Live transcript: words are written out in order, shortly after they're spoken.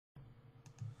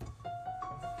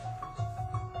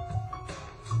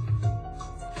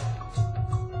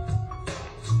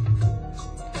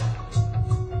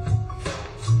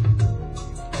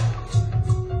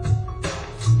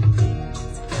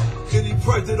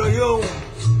car that I own.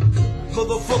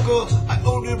 Motherfucker, I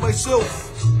owned it myself.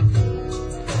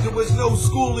 There was no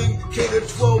schooling,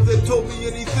 K-12 that told me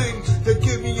anything, that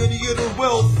gave me any inner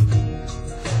wealth.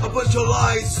 A bunch of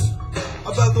lies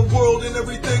about the world and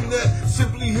everything that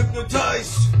simply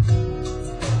hypnotized.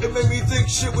 It made me think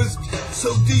shit was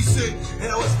so decent,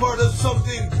 and I was part of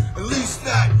something, at least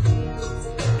that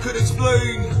could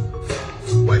explain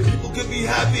why people can be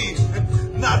happy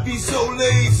and not be so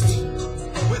laced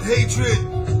with hatred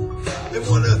and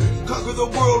want to conquer the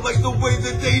world like the way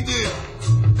that they did.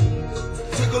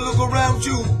 Take a look around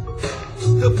you.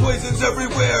 The poison's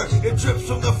everywhere. It drips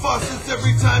from the faucets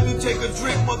every time you take a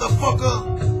drink,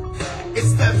 motherfucker.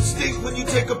 It's that stink when you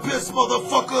take a piss,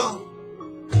 motherfucker.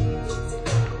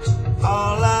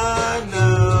 All I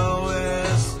know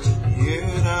is you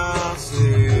don't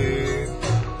see.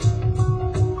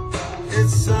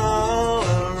 It's all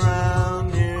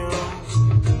around you.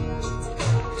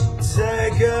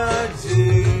 Take a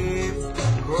deep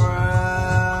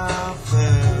breath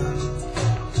in.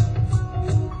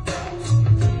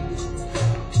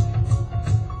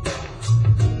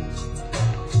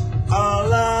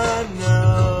 All I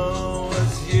know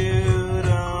is you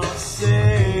don't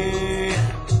see.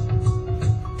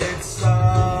 It's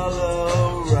all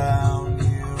around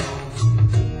you.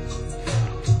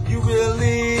 You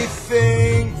really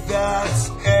think that's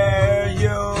air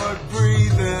you're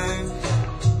breathing?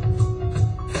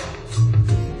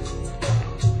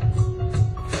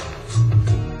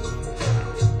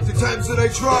 The times that I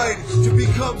tried to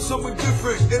become someone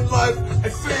different in life, I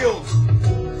failed.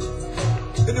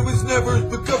 And it was never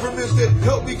the government that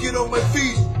helped me get on my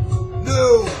feet.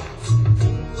 No.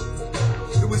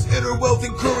 It was inner wealth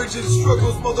and courage and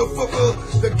struggles,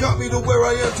 motherfucker, that got me to where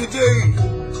I am today.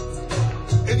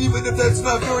 And even if that's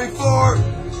not very far,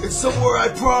 it's somewhere I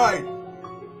pride.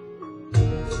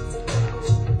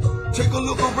 Take a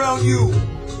look around you.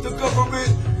 The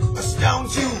government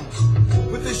astounds you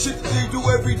with the shit that they do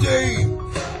every day.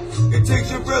 It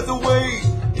takes your breath away.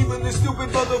 Even the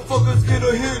stupid motherfuckers get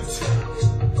a hint.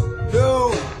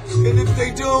 No, and if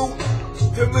they don't,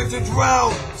 they're meant to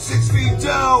drown 6 feet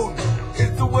down.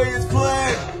 It's the way it's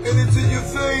planned, and it's in your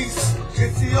face.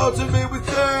 It's the ultimate with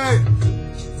that.